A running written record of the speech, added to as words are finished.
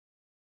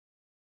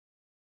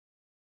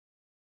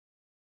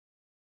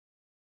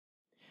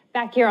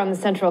Back here on the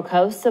Central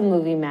Coast, some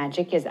movie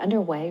magic is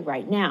underway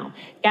right now.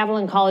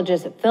 Gavilan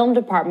College's film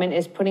department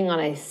is putting on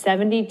a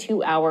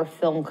 72-hour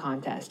film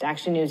contest.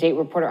 Action News 8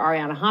 reporter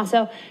Ariana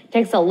Hasso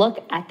takes a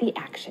look at the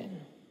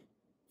action.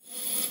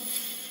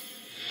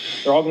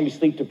 They're all going to be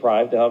sleep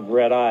deprived. They'll have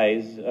red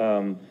eyes,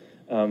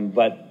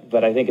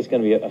 but I think it's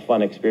going to be a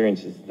fun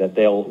experience that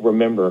they'll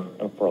remember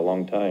for a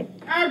long time.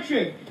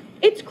 Action!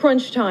 It's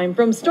crunch time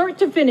from start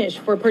to finish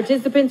for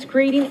participants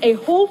creating a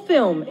whole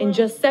film in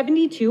just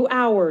 72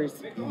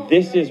 hours.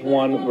 This is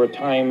one where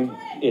time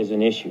is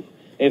an issue.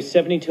 They have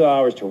 72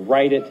 hours to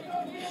write it,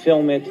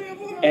 film it,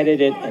 edit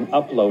it, and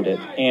upload it.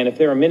 And if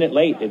they're a minute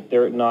late,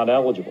 they're not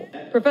eligible.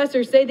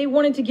 Professors say they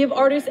wanted to give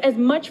artists as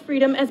much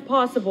freedom as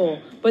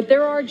possible, but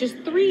there are just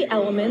 3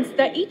 elements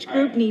that each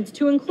group needs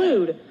to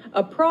include: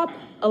 a prop,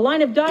 a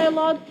line of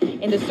dialogue,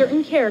 and a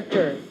certain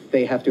character.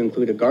 They have to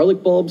include a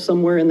garlic bulb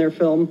somewhere in their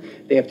film.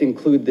 They have to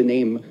include the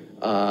name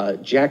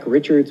Jack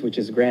Richards, which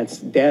is Grant's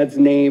dad's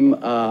name,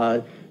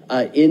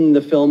 in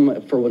the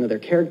film for one of their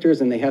characters,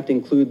 and they have to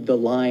include the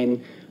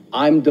line,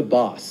 "I'm the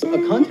boss."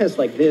 A contest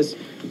like this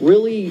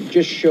really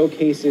just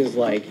showcases,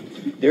 like,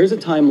 there's a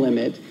time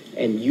limit,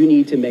 and you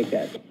need to make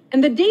that.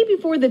 And the day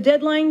before the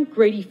deadline,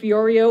 Grady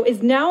Fiorio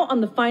is now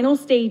on the final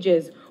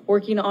stages,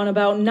 working on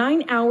about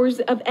 9 hours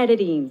of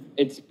editing.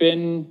 It's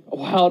been a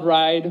wild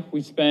ride.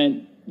 We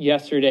spent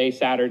yesterday,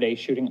 Saturday,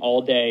 shooting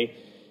all day.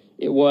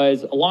 It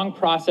was a long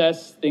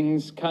process.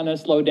 Things kind of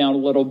slowed down a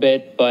little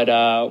bit, but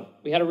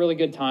we had a really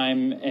good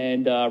time,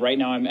 and right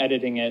now I'm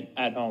editing it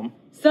at home.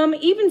 Some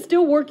even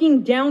still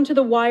working down to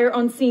the wire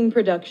on scene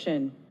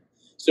production.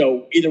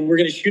 So either we're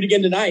going to shoot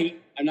again tonight,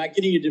 I'm not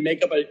getting you to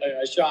make up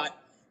a shot,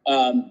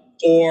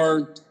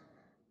 or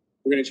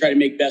we're going to try to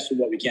make best of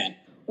what we can.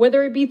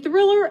 Whether it be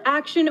thriller,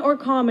 action, or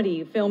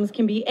comedy, films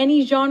can be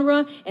any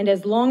genre and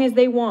as long as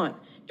they want.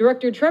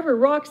 Director Trevor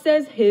Rock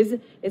says his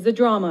is a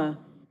drama.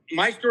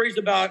 My story's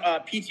about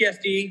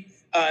PTSD.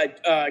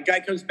 A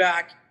guy comes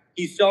back,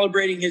 he's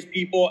celebrating his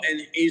people,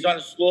 and he's on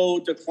a slow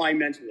decline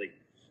mentally.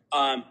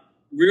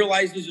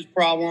 Realizes his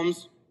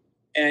problems,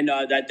 and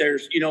that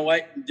there's,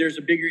 there's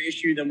a bigger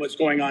issue than what's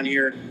going on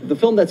here. The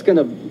film that's going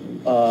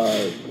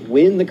to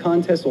win the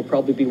contest will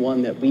probably be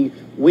one that we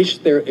wish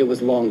it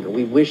was longer.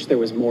 We wish there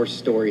was more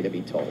story to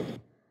be told.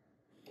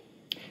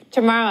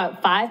 Tomorrow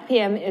at 5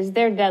 p.m. is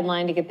their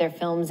deadline to get their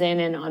films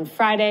in, and on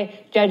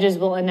Friday, judges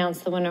will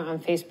announce the winner on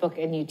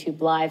Facebook and YouTube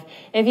Live.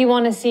 If you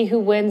want to see who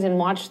wins and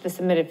watch the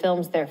submitted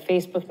films, their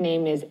Facebook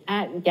name is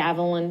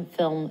 @Gavilan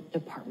Film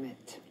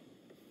Department.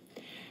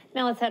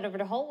 Now let's head over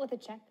to Holt with a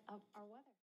check of